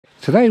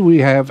Today we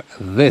have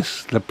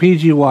this, the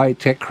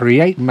PGYTECH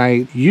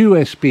CREATEMATE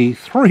USB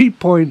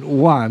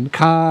 3.1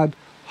 card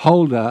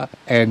holder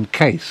and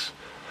case.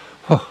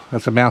 Oh,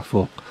 that's a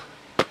mouthful.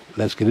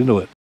 Let's get into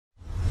it.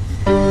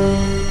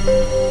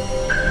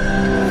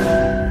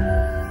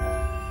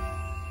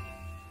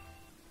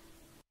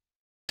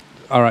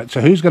 Alright,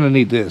 so who's going to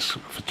need this?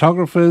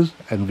 Photographers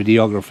and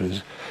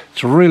videographers.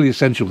 It's really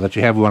essential that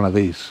you have one of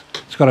these.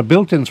 It's got a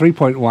built-in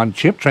 3.1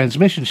 chip.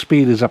 Transmission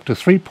speed is up to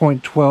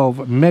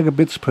 3.12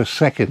 megabits per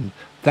second.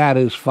 That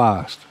is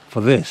fast for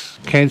this.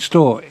 Can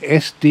store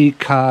SD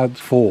cards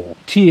 4,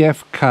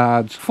 TF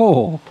cards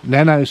 4,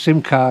 Nano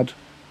SIM card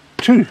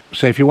 2.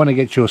 So if you want to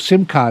get your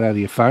SIM card out of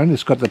your phone,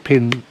 it's got the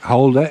pin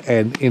holder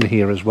and in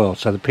here as well.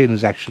 So the pin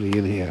is actually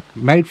in here.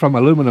 Made from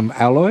aluminum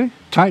alloy.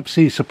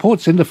 Type-C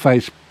supports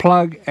interface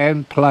plug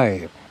and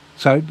play.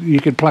 So you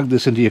can plug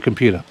this into your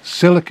computer.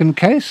 Silicon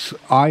case,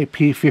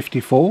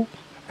 IP54.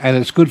 And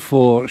it's good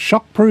for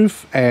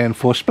shockproof and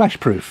for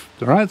splashproof.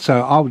 Alright, so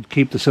I would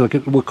keep the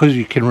silicon, because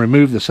you can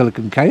remove the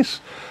silicon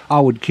case, I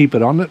would keep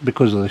it on it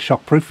because of the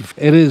shockproof.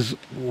 It is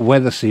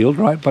weather sealed,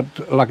 right?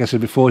 But like I said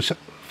before, it's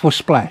for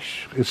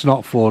splash. It's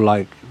not for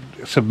like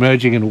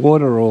submerging in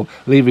water or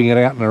leaving it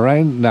out in the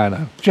rain.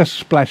 No, just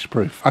splash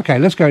proof. Okay,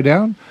 let's go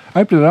down,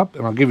 open it up,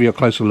 and I'll give you a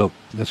closer look.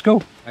 Let's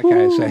go.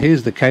 Okay, so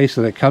here's the case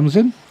that it comes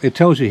in. It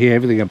tells you here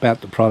everything about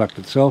the product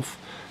itself.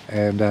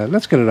 And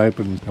let's get it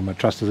open. I'm a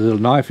trusted little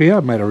knife here. I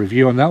made a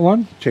review on that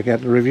one. Check out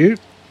the review.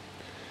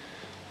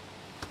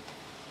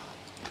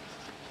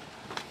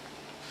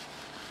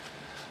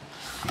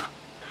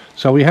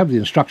 So we have the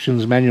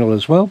instructions manual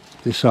as well.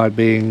 This side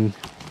being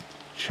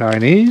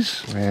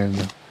Chinese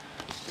and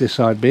this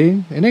side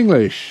being in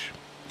English.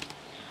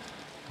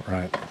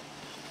 Right.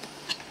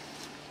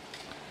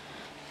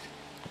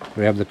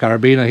 We have the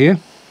carabiner here.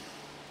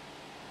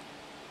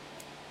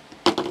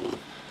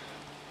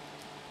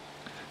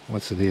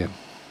 What's it here?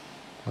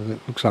 It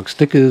looks like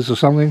stickers or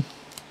something.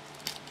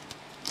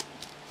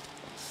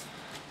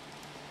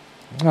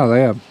 Oh,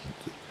 they are.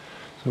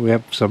 So we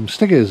have some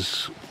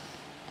stickers.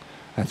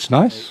 That's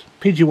nice.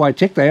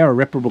 PGYTECH, they are a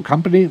reputable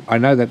company. I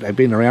know that they've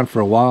been around for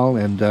a while,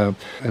 and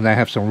they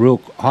have some real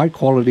high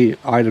quality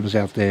items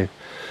out there.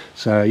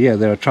 So yeah,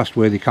 they're a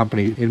trustworthy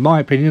company, in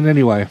my opinion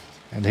anyway.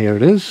 And here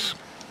it is.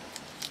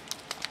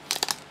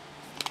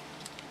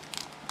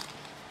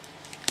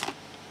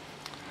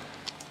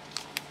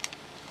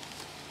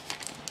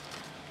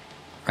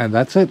 And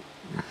that's it.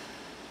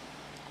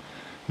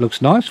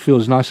 Looks nice,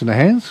 feels nice in the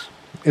hands.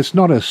 It's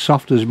not as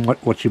soft as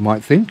what you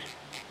might think.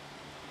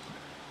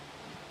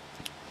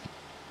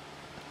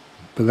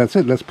 But that's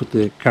it. Let's put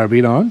the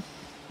carabiner on.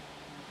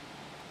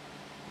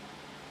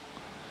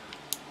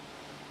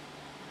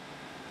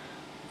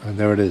 And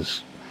there it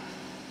is.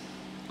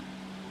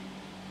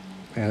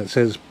 And it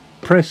says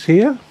press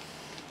here.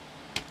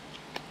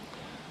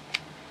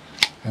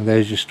 And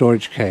there's your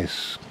storage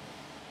case.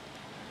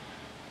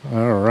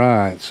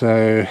 Alright,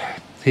 so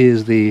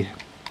here's the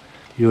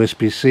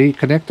USB-C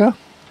connector.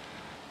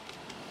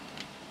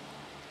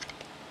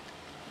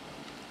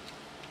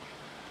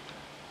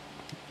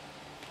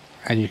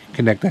 And you can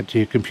connect that to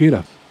your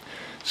computer.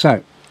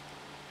 So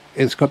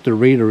it's got the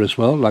reader as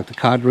well, like the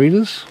card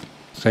readers.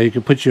 So you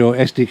can put your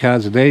SD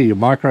cards in there, your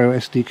micro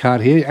SD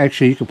card here.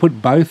 Actually, you can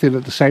put both in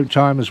at the same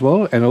time as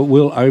well, and it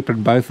will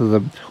open both of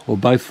them or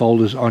both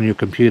folders on your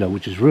computer,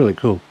 which is really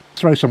cool.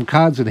 Throw some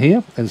cards in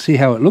here and see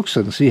how it looks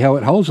and see how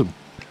it holds them.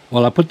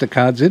 Well, I put the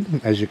cards in,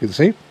 as you can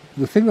see.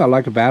 The thing I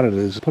like about it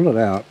is, pull it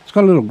out, it's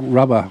got a little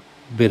rubber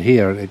bit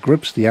here and it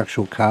grips the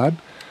actual card.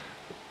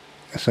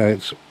 So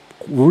it's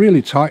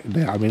really tight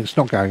now. I mean, it's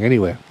not going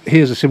anywhere.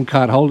 Here's a SIM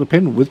card holder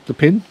pin with the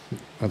pin.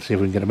 Let's see if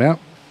we can get them out.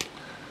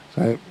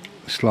 So it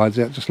slides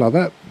out just like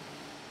that.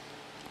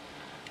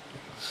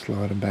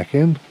 Slide them back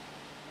in.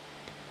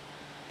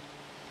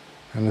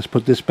 And let's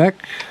put this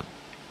back.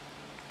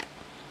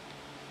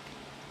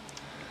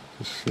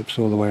 Slips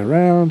all the way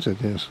around, so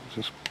it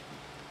just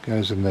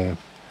goes in there,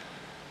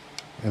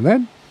 and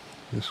then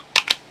just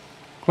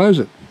close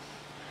it.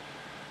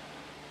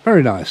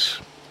 Very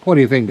nice. What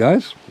do you think,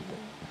 guys?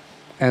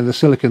 And the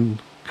silicon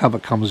cover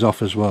comes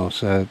off as well,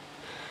 so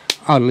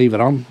I'll leave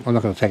it on. I'm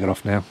not going to take it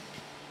off now.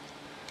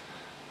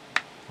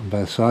 On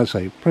both sides, so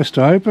you press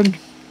to open,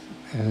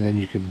 and then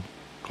you can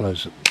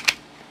close it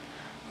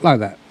like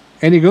that.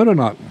 Any good or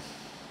not?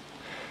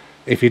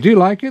 If you do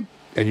like it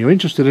and you're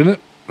interested in it,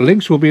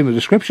 links will be in the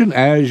description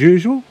as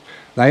usual.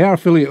 They are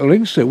affiliate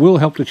links that will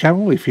help the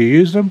channel if you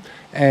use them,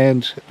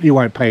 and you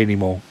won't pay any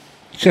more.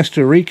 Just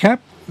to recap,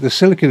 the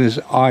silicon is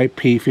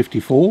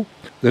IP54.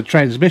 The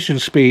transmission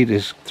speed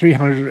is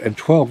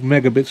 312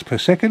 megabits per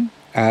second.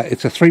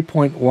 It's a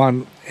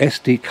 3.1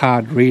 SD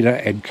card reader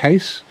and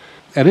case.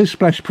 It is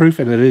splash proof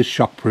and it is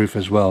shock proof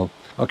as well.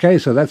 Okay,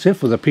 so that's it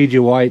for the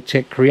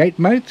PGYTECH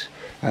CREATEMATE.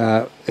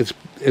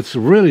 It's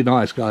really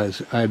nice,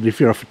 guys, and if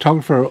you're a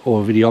photographer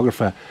or a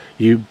videographer,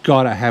 you've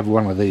got to have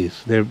one of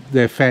these.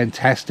 They're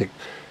fantastic.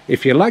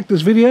 If you like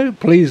this video,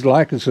 please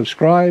like and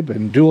subscribe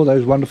and do all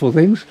those wonderful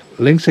things.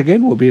 Links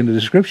again will be in the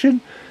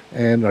description.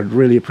 and I'd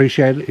really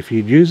appreciate it if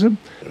you'd use them,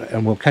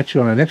 and we'll catch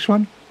you on the next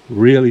one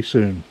really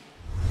soon.